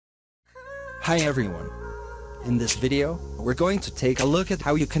Hi everyone. In this video, we're going to take a look at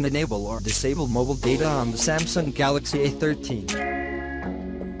how you can enable or disable mobile data on the Samsung Galaxy A13.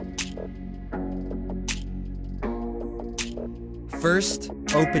 First,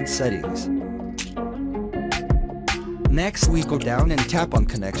 open Settings. Next we go down and tap on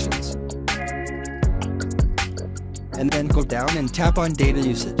Connections. And then go down and tap on Data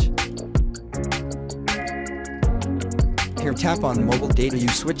Usage. Here tap on Mobile Data, you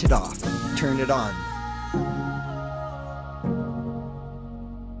switch it off, turn it on.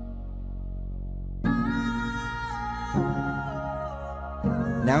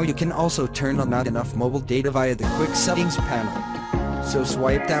 Now you can also turn on not enough mobile data via the quick settings panel. So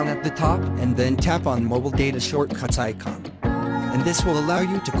swipe down at the top and then tap on Mobile Data Shortcuts icon. And this will allow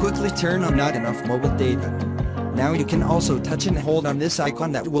you to quickly turn on not enough mobile data. Now you can also touch and hold on this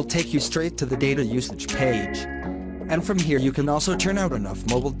icon that will take you straight to the data usage page. And from here you can also turn out enough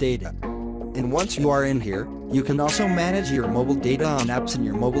mobile data. And once you are in here, you can also manage your mobile data on apps and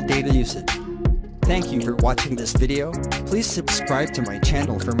your mobile data usage. Thank you for watching this video. Please subscribe to my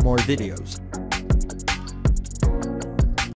channel for more videos.